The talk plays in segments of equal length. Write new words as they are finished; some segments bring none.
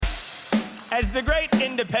As the great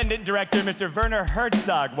independent director Mr. Werner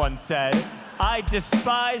Herzog once said, I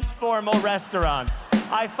despise formal restaurants.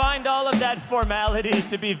 I find all of that formality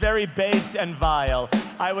to be very base and vile.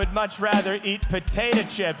 I would much rather eat potato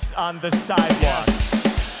chips on the sidewalk.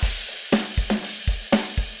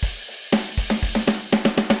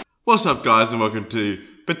 What's up, guys, and welcome to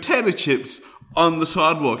Potato Chips on the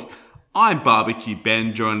Sidewalk. I'm Barbecue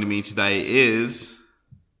Ben. Joining me today is...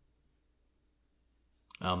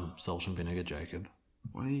 Salt and vinegar Jacob.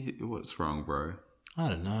 What's wrong, bro? I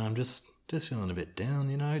don't know, I'm just feeling a bit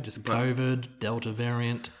down, you know, just COVID, Delta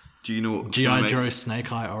variant. Do you know what... G.I. Joe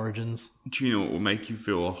Snake Eye Origins. Do you know what will make you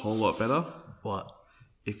feel a whole lot better? What?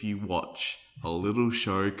 If you watch a little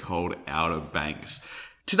show called Outer Banks.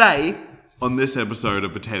 Today, on this episode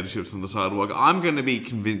of Potato Chips on the Sidewalk, I'm going to be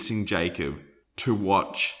convincing Jacob to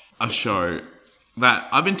watch a show that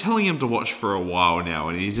I've been telling him to watch for a while now,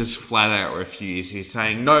 and he just flat out refused. He's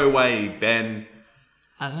saying, no way, Ben.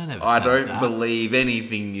 I don't believe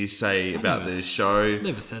anything you say about this show.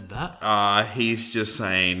 Never said that. He's just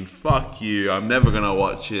saying, fuck you, I'm never going to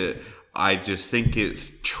watch it. I just think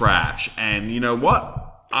it's trash. And you know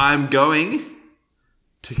what? I'm going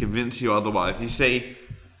to convince you otherwise. You see,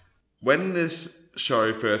 when this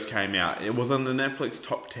show first came out, it was on the Netflix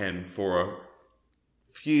top 10 for a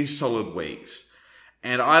few solid weeks.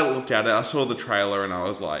 And I looked at it, I saw the trailer, and I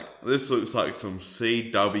was like, this looks like some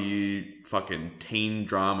CW fucking teen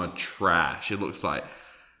drama trash. It looks like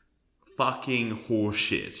fucking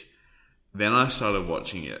horseshit. Then I started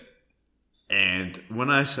watching it. And when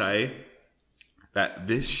I say that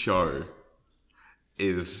this show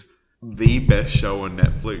is the best show on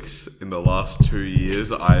Netflix in the last 2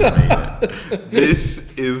 years, I mean it.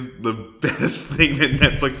 This is the best thing that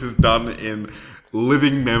Netflix has done in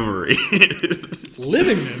living memory.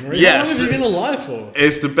 Living memory? Yes. How long have you been alive for?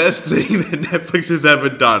 It's the best thing that Netflix has ever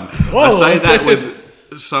done. Whoa, I say that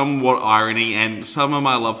with somewhat irony, and some of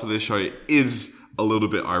my love for this show is a little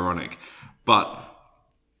bit ironic. But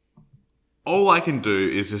all I can do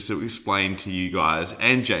is just to explain to you guys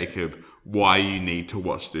and Jacob why you need to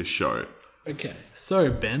watch this show. Okay,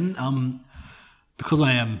 so Ben, because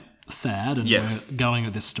I am sad and Yes. we're going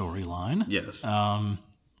with this storyline. Yes.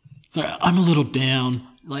 So I'm a little down.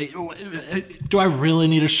 Like, do I really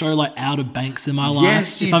need a show like Outer Banks in my life?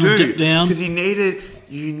 Yes, you if I'm do. dipped down? Because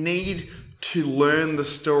you need to learn the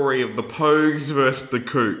story of the Pogues versus the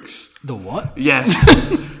Kooks. The what?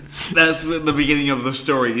 Yes. That's the beginning of the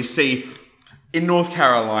story. You see, in North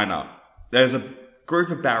Carolina, there's a group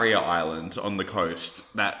of barrier islands on the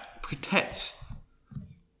coast that protect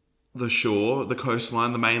the shore, the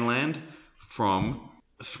coastline, the mainland, from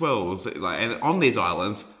swells. And on these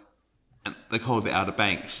islands, and they're called the Outer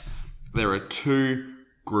Banks, there are two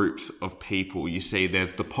groups of people. You see,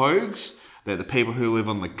 there's the Pogues. They're the people who live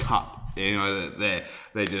on the cut. You know,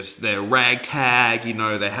 they're ragtag. You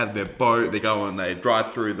know, they have their boat. They go and they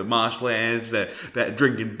drive through the marshlands. They're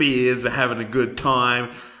drinking beers. They're having a good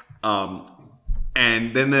time.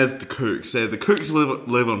 And then there's the Kooks. So the Kooks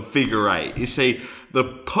live on Figure 8. You see, the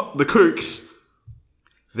Kooks,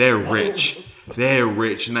 they're rich. They're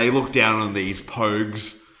rich, and they look down on these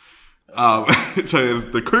Pogues. So there's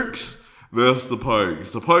the Kooks versus the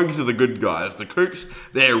Pogues. The Pogues are the good guys. The Kooks,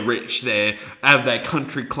 they're rich. They have their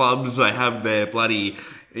country clubs. They have their bloody,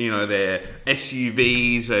 their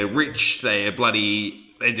SUVs. They're rich. They're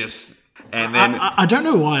just... And then... I don't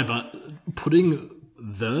know why, but putting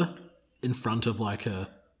the in front of like a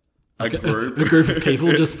group of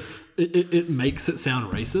people just... It makes it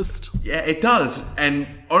sound racist. Yeah, it does. And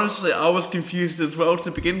honestly, I was confused as well to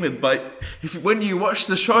begin with. But when you watch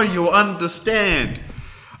the show, you'll understand.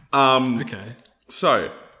 Okay. So,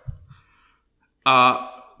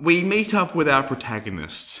 we meet up with our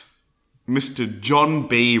protagonist, Mr. John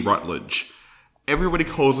B. Rutledge. Everybody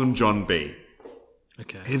calls him John B.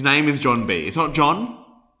 Okay. His name is John B. It's not John.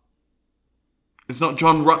 It's not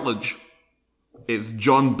John Rutledge. It's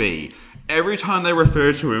John B. Every time they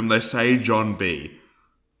refer to him, they say John B.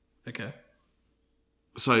 Okay.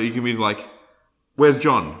 So you can be like, where's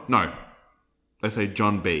John? No. They say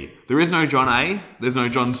John B. There is no John A. There's no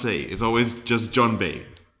John C. It's always just John B.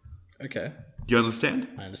 Okay. Do you understand?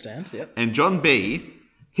 I understand, yep. And John B,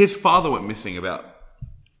 his father went missing about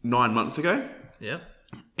 9 months ago. Yep.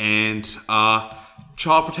 And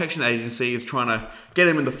Child Protection Agency is trying to get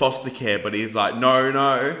him into foster care, but he's like,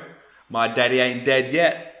 no, my daddy ain't dead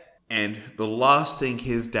yet. And the last thing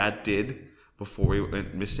his dad did before he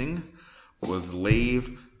went missing was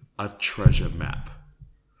leave a treasure map.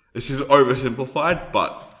 This is oversimplified,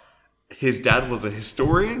 but his dad was a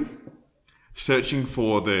historian searching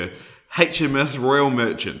for the HMS Royal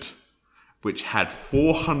Merchant which had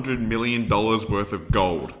 $400 million worth of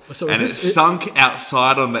gold. So and it sunk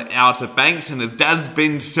outside on the Outer Banks, and his dad's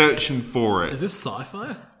been searching for it. Is this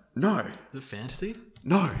sci-fi? No. Is it fantasy?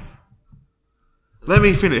 No. Let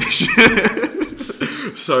me finish.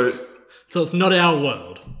 So it's not our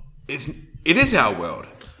world. It is our world.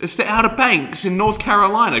 It's the Outer Banks in North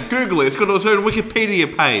Carolina. Google it. It's got its own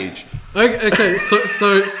Wikipedia page. Okay.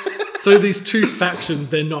 So these two factions,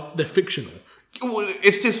 they're fictional.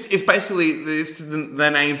 It's basically the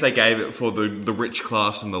names they gave it for the rich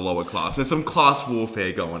class and the lower class. There's some class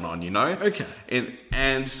warfare going on, you know? Okay.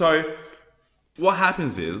 And so what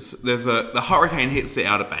happens is the hurricane hits the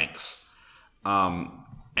Outer Banks. And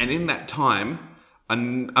in that time, a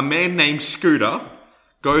man named Scooter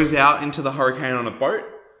goes out into the hurricane on a boat,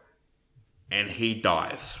 and he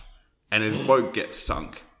dies. And his boat gets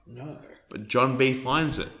sunk. No. But John B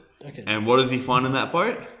finds it. Okay. And what does he find in that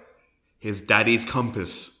boat? His daddy's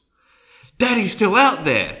compass. Daddy's still out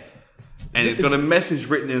there! And it's got a message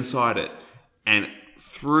written inside it. And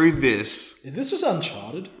through this... Is this just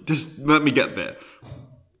Uncharted? Just let me get there.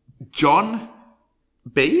 John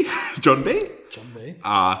B?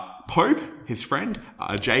 Pope, his friend.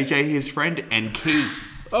 JJ, his friend. And Key.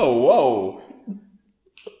 Oh, whoa.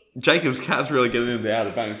 Jacob's cat's really getting into the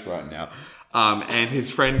Outer Banks right now. And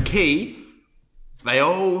his friend Key, they're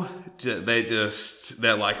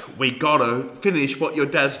like, we gotta finish what your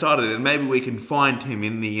dad started and maybe we can find him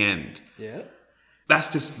in the end. Yeah. That's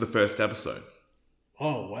just the first episode.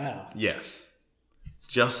 Oh, wow. Yes. It's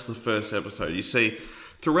just the first episode. You see,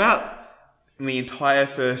 throughout the entire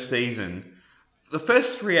first season, the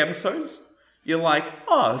first 3 episodes, you're like,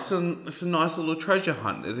 oh, it's a nice little treasure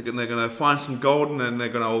hunt. They're going to find some gold and then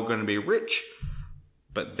they're all going to be rich.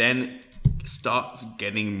 But then it starts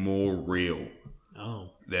getting more real. Oh.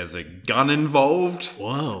 There's a gun involved.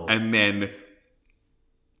 Wow. And then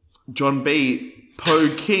John B.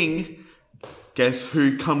 Poe King, guess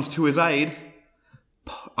who comes to his aid?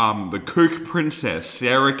 The kook princess,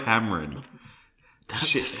 Sarah Cameron. That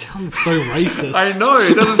sounds so racist. I know,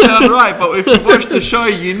 it doesn't sound right, but if you watch the show,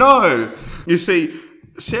 you know. You see,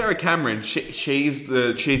 Sarah Cameron, she's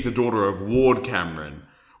the daughter of Ward Cameron.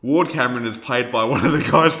 Ward Cameron is played by one of the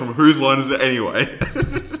guys from Whose Line Is It Anyway?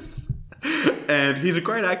 And he's a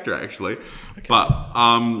great actor, actually. Okay. But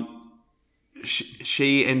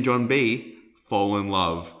she and John B fall in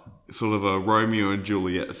love. Sort of a Romeo and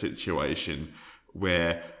Juliet situation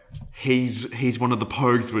where he's one of the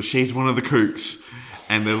pogues, but she's one of the kooks.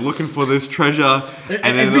 And they're looking for this treasure.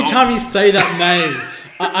 And every time you say that name,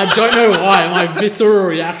 I don't know why. My visceral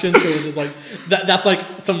reaction to it is like, that's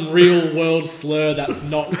like some real world slur that's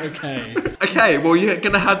not okay. Okay, well, you're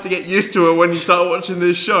going to have to get used to it when you start watching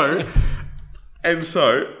this show. And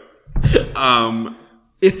so...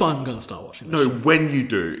 if I'm going to start watching this show. When you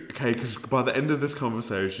do, okay? Because by the end of this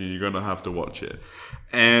conversation, you're going to have to watch it.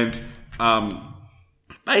 And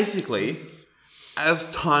basically, as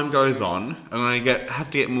time goes on, I'm going to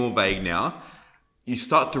have to get more vague now, you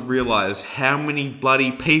start to realise how many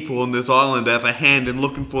bloody people on this island have a hand in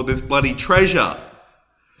looking for this bloody treasure.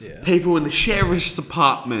 Yeah. People in the sheriff's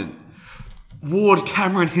department. Ward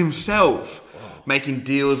Cameron himself. Wow. Making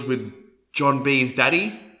deals with John B's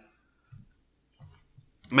daddy.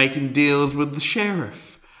 Making deals with the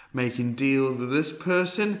sheriff. Making deals with this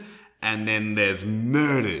person. And then there's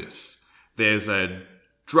murders. There's a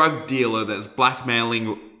drug dealer that's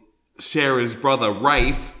blackmailing Sarah's brother,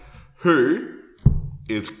 Rafe, who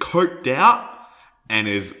is coked out and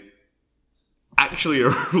is actually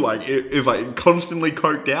is constantly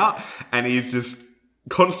coked out, and he's just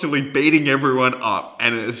constantly beating everyone up.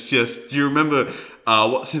 And it's just, do you remember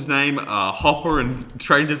what's his name, Hopper in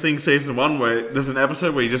Stranger Things season 1, where there's an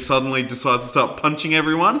episode where he just suddenly decides to start punching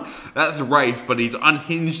everyone? That's Rafe, but he's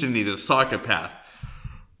unhinged and he's a psychopath.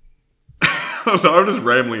 So I'm just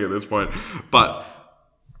rambling at this point, but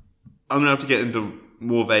I'm gonna have to get into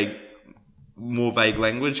more vague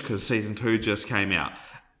language because season 2 just came out.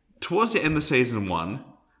 Towards the end of season 1,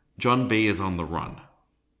 John B is on the run.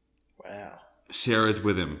 Wow. Sarah's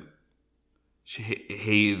with him.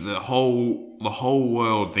 The whole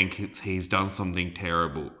world thinks he's done something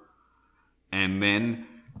terrible, and then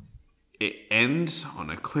it ends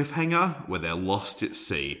on a cliffhanger where they're lost at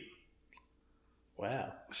sea.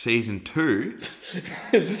 Wow. Season 2...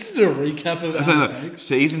 Is this a recap of no.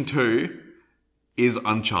 Season 2 is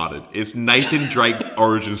Uncharted. It's Nathan Drake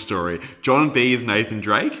origin story. John B is Nathan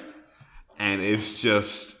Drake, and it's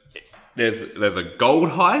just... There's a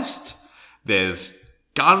gold heist, there's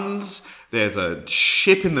guns, there's a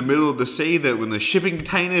ship in the middle of the sea that when the shipping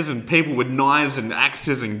containers and people with knives and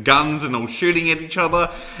axes and guns and all shooting at each other,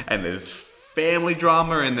 and there's family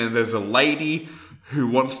drama, and then there's a lady who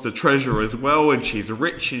wants the treasure as well, and she's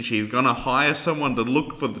rich, and she's gonna hire someone to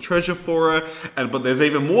look for the treasure for her. But there's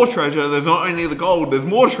even more treasure. There's not only the gold, there's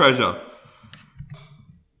more treasure.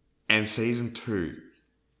 And season 2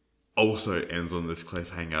 also ends on this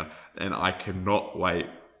cliffhanger, and I cannot wait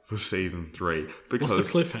for season 3 because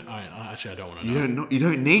what's the cliffhanger? Actually, I don't want to know. You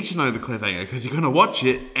don't need to know the cliffhanger because you're gonna watch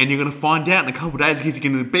it and you're gonna find out in a couple of days because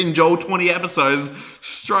you're gonna binge all 20 episodes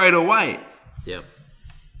straight away. Yep.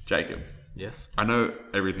 Jacob. Yes. I know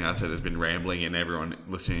everything I said has been rambling, and everyone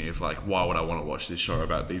listening is like, "Why would I want to watch this show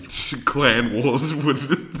about these clan wars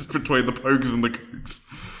between the Pogues and the Kooks?"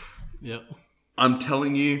 Yep. I'm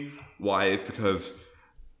telling you why. It's because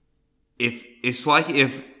if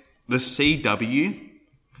the CW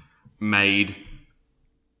made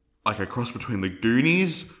like a cross between the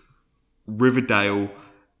Goonies, Riverdale,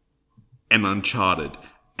 and Uncharted,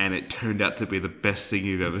 and it turned out to be the best thing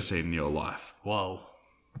you've ever seen in your life. Whoa.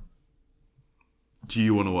 Do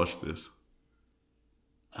you want to watch this?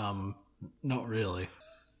 Not really.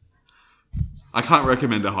 I can't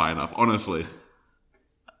recommend it high enough, honestly.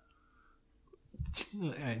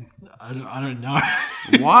 I don't know.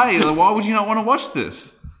 Why? Why would you not want to watch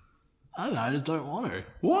this? I don't know, I just don't want to.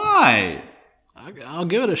 Why? I'll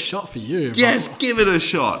give it a shot for you. Yes, give it a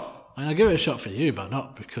shot. I'll give it a shot for you, but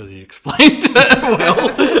not because you explained it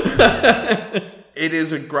well. It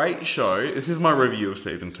is a great show. This is my review of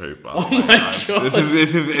season 2. By the way, my God.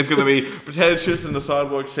 This is it's going to be Potato Chips in the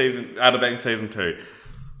Sidewalk season, Outer Banks season 2.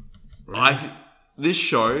 Really? This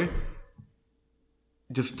show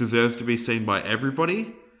just deserves to be seen by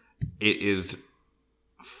everybody. It is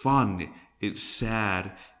fun. It's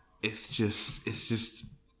sad. It's just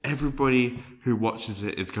everybody who watches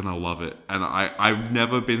it is going to love it. And I've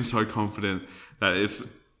never been so confident that it's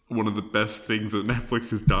one of the best things that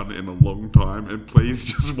Netflix has done in a long time. And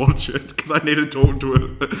please just watch it because I need to talk to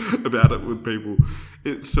it about it with people.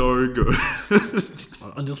 It's so good.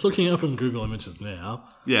 I'm just looking up on Google Images now.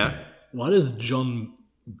 Yeah. Why does John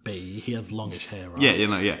B? He has longish hair, right?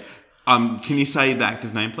 Yeah. Can you say the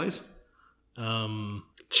actor's name, please?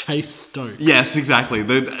 Chase Stokes. Yes, exactly.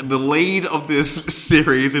 The lead of this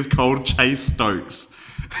series is called Chase Stokes.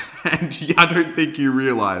 And I don't think you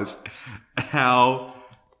realise how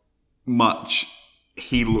much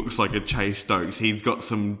he looks like a Chase Stokes. He's got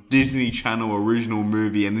some Disney Channel original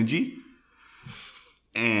movie energy.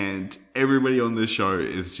 And everybody on this show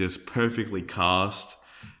is just perfectly cast.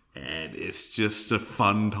 And it's just a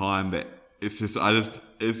fun time that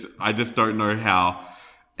I just don't know how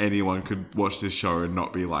anyone could watch this show and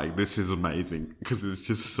not be like, this is amazing, because it's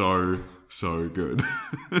just so good.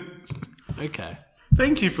 Okay.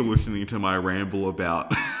 Thank you for listening to my ramble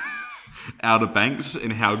about Outer Banks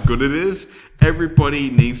and how good it is. Everybody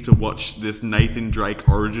needs to watch this Nathan Drake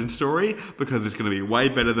origin story because it's going to be way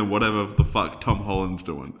better than whatever the fuck Tom Holland's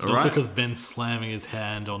doing. All also right? because Ben's slamming his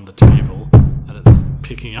hand on the table and it's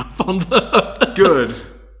picking up on the... Good.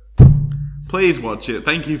 Please watch it.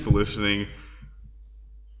 Thank you for listening.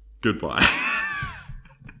 Goodbye.